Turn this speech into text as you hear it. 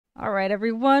All right,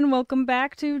 everyone, welcome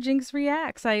back to GINX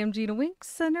Reacts. I am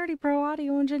GINX, a nerdy pro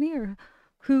audio engineer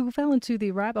who fell into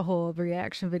the rabbit hole of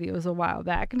reaction videos a while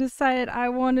back and decided I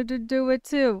wanted to do it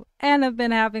too, and I've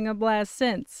been having a blast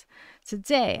since.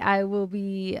 Today, I will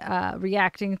be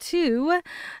reacting to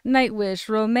Nightwish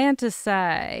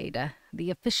Romanticide,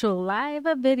 the official live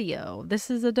video.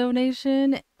 This is a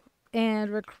donation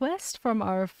and request from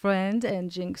our friend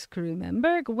and GINX crew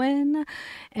member, Gwen,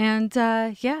 and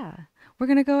yeah. We're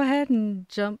gonna go ahead and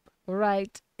jump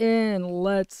right in.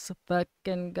 Let's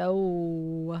fucking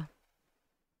go.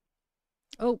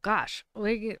 Oh gosh,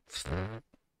 there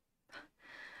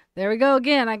we go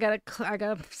again. I gotta.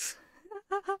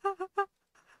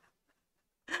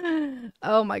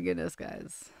 Oh my goodness,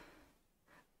 guys,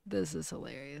 this is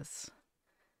hilarious.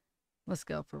 Let's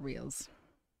go for reals.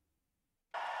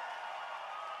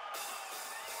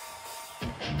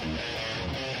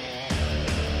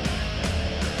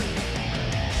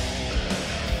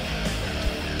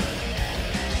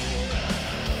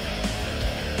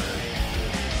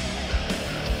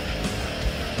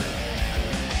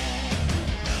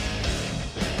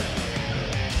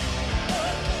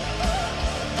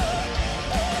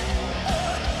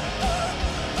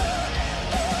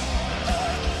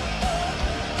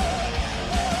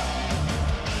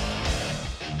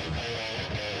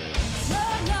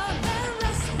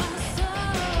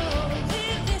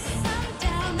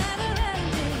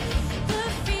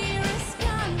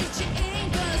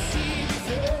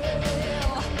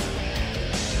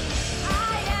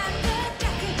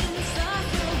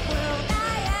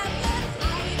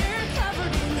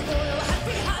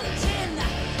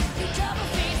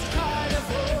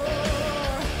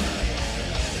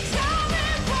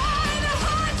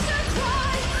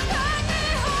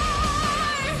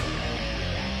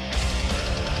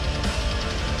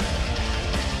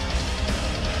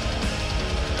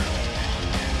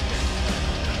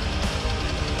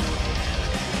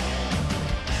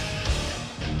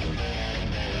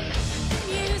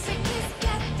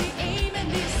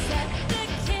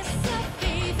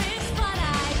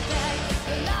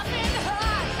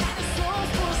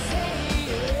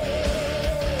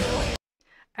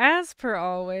 As per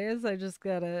always, I just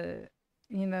gotta,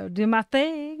 do my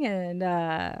thing and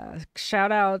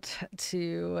shout out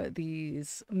to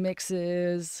these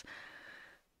mixes.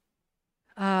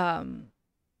 Being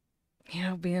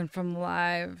from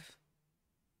live.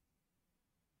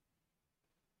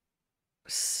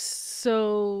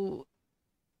 So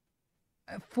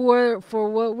for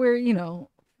what we're,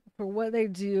 for what they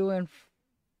do and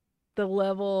the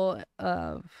level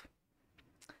of,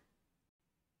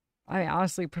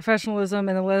 honestly, professionalism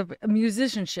and the level of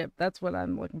musicianship. That's what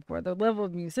I'm looking for. The level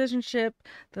of musicianship,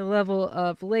 the level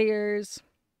of layers.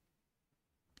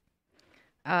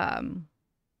 Their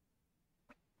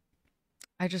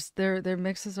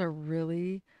mixes are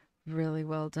really, really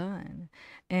well done.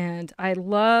 And I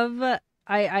love,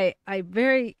 I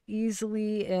very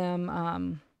easily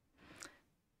am,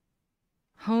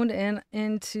 honed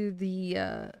into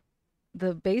the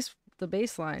bass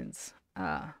lines.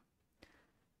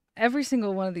 Every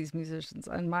single one of these musicians,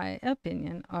 in my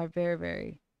opinion, are very,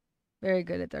 very, very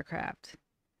good at their craft.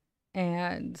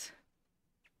 And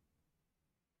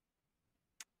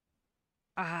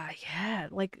yeah,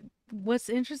 like what's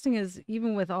interesting is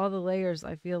even with all the layers,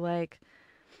 I feel like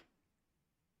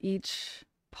each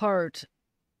part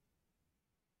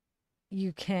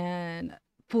you can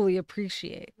fully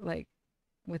appreciate, like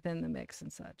within the mix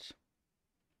and such.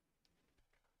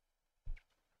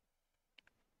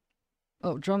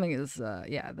 Oh, drumming is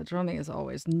yeah, the drumming is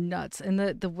always nuts, and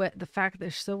the fact they're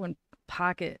so in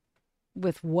pocket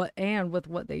with what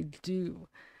they do.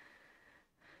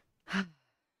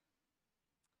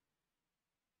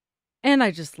 And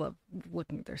I just love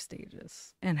looking at their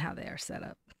stages and how they are set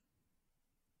up.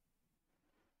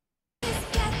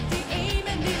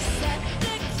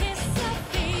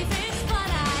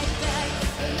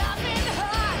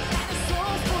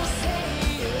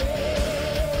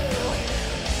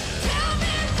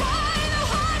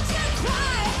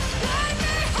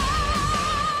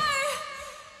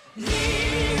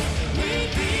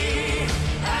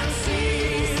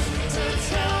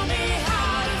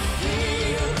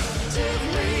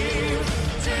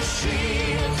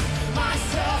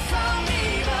 Myself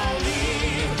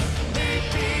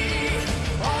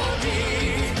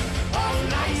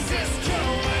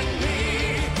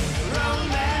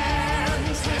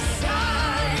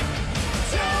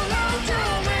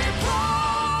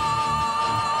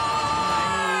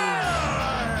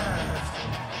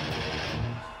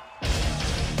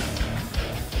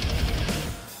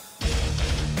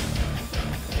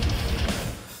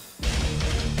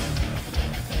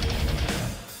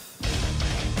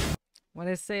What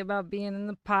I say about being in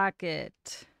the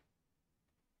pocket.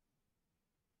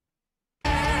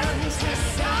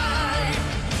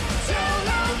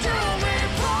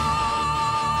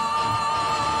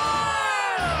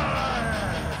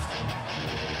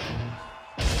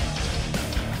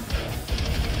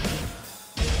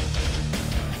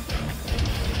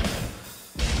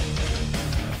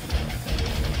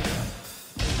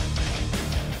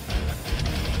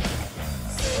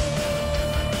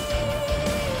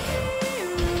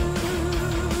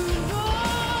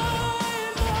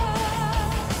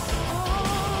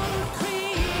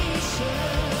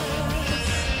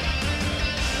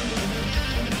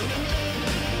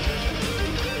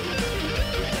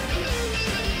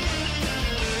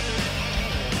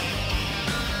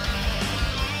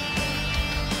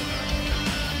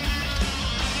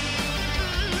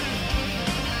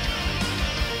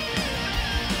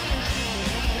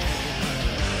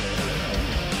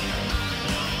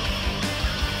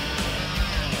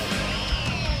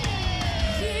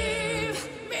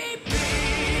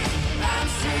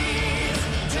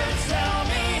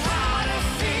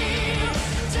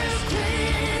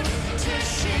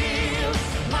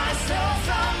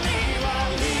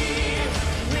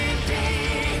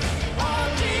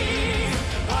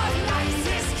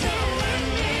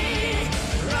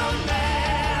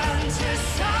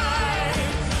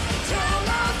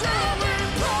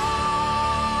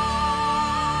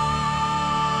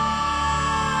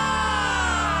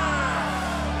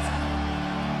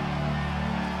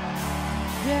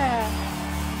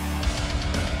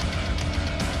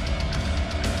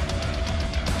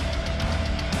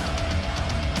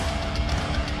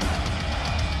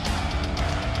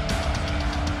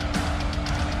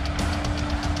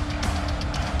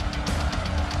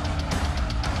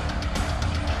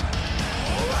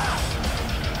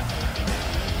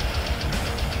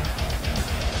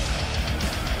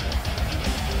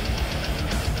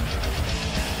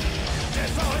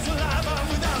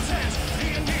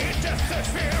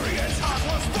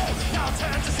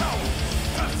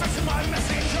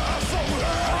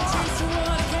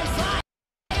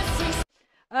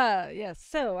 Yes,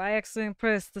 so I accidentally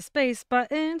pressed the space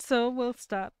button, so we'll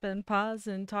stop and pause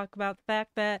and talk about the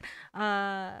fact that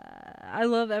I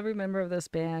love every member of this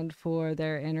band for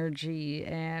their energy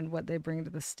and what they bring to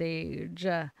the stage.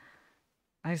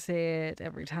 I say it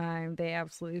every time. They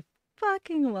absolutely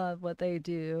fucking love what they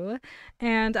do.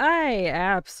 And I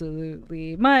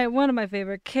absolutely one of my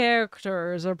favorite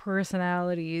characters or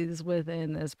personalities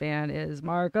within this band is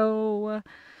Margot,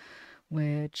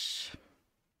 which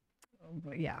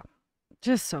yeah,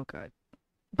 just so good.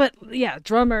 But yeah,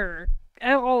 drummer,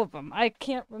 all of them. I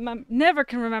can't remember, never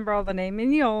can remember all the name,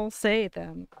 and you'll say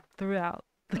them throughout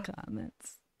the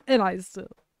comments, and I still.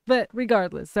 But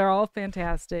regardless, they're all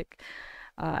fantastic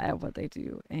at what they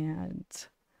do, and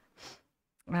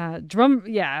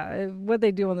what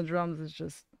they do on the drums is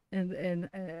just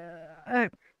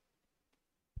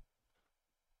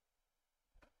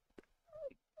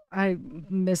I'm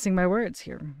missing my words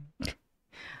here.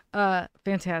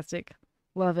 Fantastic.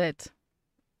 Love it.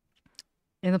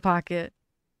 In the pocket.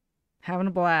 Having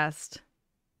a blast.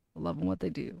 Loving what they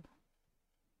do.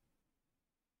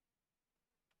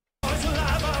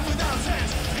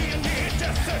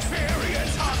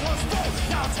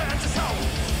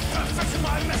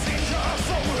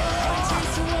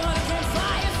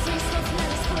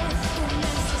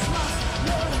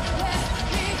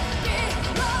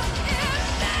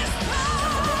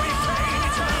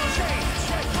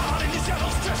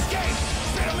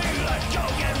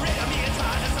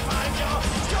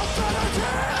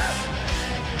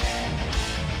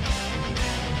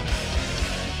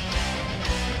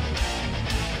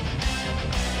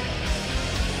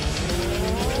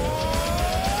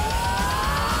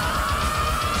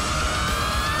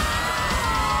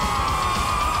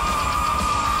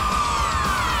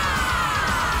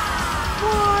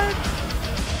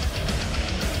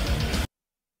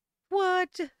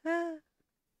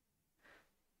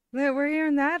 We're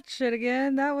hearing that shit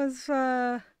again. That was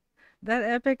that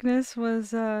epicness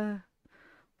was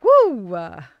woo.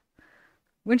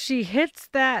 When she hits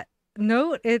that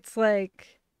note, it's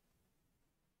like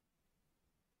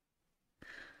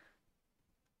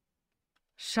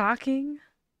shocking.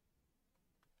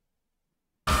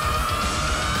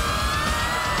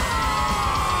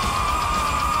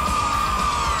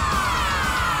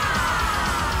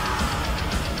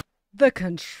 The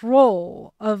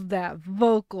control of that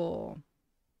vocal.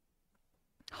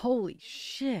 Holy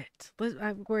shit.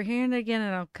 We're hearing it again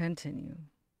and I'll continue.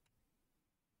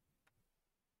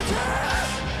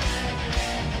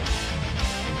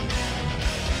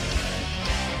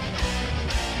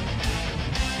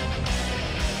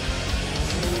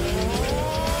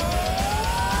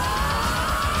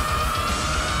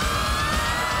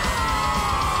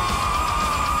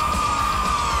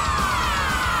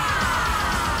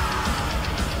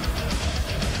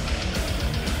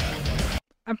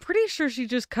 pretty sure she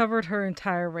just covered her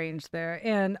entire range there,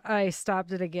 and I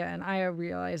stopped it again. I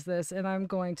realized this, and I'm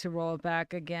going to roll it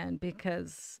back again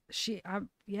because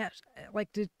yeah,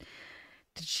 like did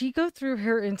she go through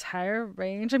her entire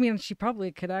range? I mean, she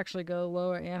probably could actually go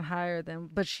lower and higher than,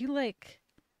 but she like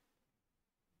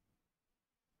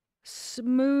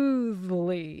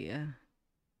smoothly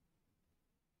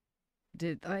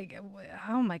did like,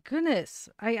 oh my goodness.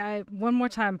 I one more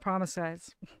time, promise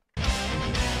guys.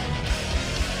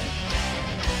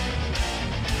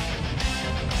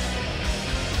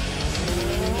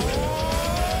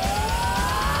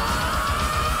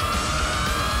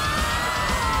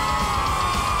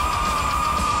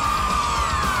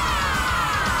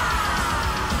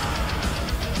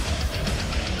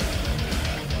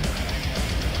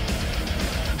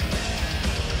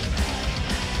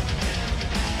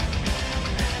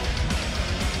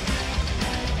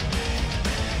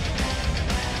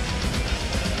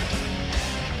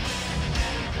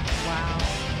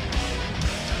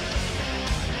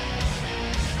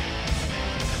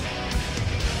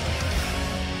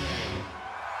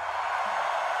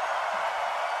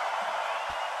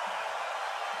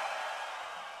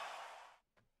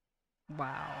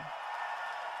 Wow.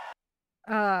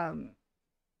 Oh,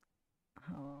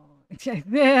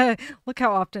 yeah. Look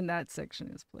how often that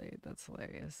section is played. That's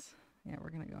hilarious. Yeah,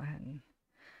 we're gonna go ahead and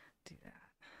do that.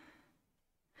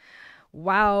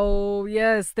 Wow.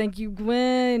 Yes. Thank you,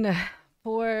 Gwen,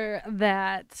 for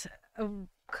that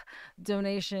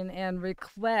donation and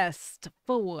request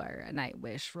for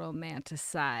Nightwish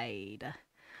Romanticide.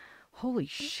 Holy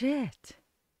shit.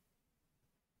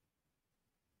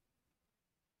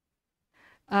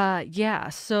 Yeah,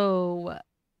 so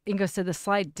Ingo said the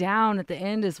slide down at the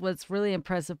end is what's really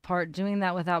impressive part. Doing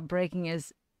that without breaking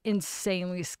is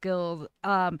insanely skilled.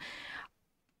 The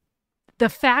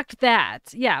fact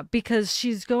that, yeah, because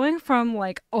she's going from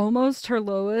like almost her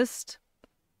lowest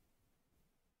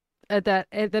at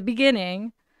the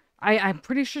beginning. I'm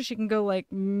pretty sure she can go like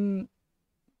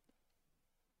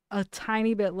a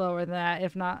tiny bit lower than that,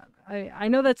 if not. I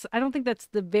know I don't think that's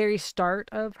the very start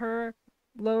of her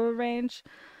lower range.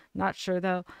 Not sure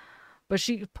though. But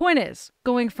point is,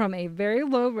 going from a very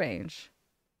low range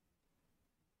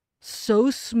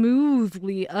so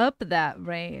smoothly up that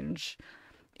range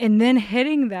and then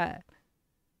hitting that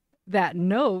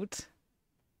note.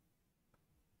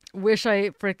 Wish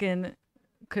I freaking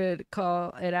could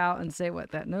call it out and say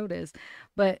what that note is.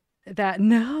 But that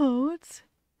note,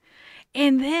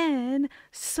 and then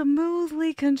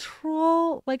smoothly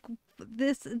control like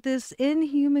this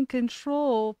inhuman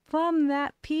control from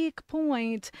that peak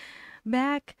point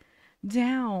back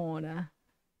down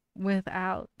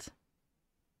without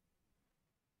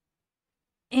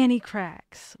any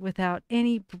cracks, without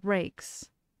any breaks.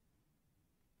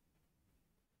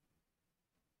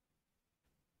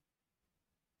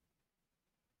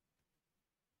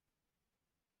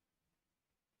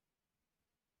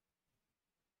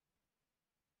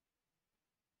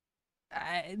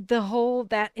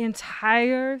 That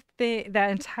entire thing,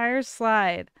 that entire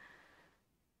slide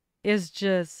is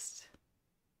just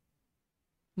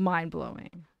mind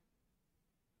blowing.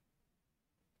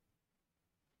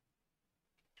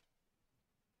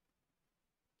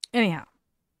 Anyhow,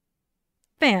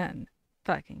 fan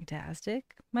fucking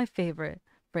tastic. My favorite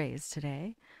phrase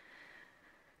today.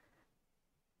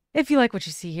 If you like what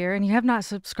you see here and you have not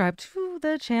subscribed to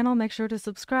the channel, make sure to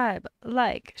subscribe,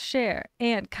 like, share,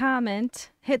 and comment.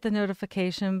 Hit the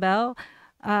notification bell.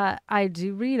 I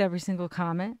do read every single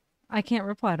comment. I can't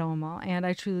reply to them all, and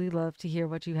I truly love to hear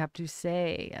what you have to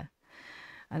say.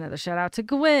 Another shout out to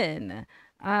Gwen.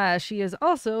 She is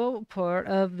also part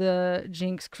of the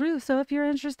GINX crew, so if you're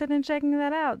interested in checking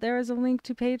that out, there is a link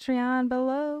to Patreon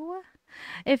below.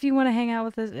 If you want to hang out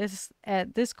with us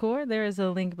at Discord, there is a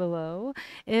link below.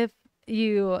 If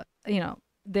you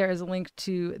there is a link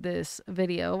to this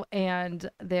video, and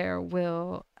there is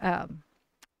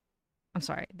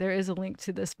a link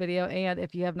to this video, and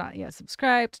if you have not yet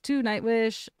subscribed to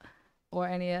Nightwish or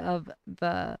any of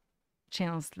the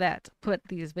channels that put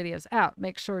these videos out,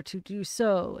 make sure to do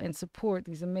so and support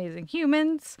these amazing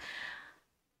humans.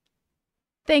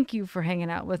 Thank you for hanging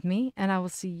out with me, and I will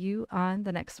see you on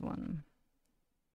the next one.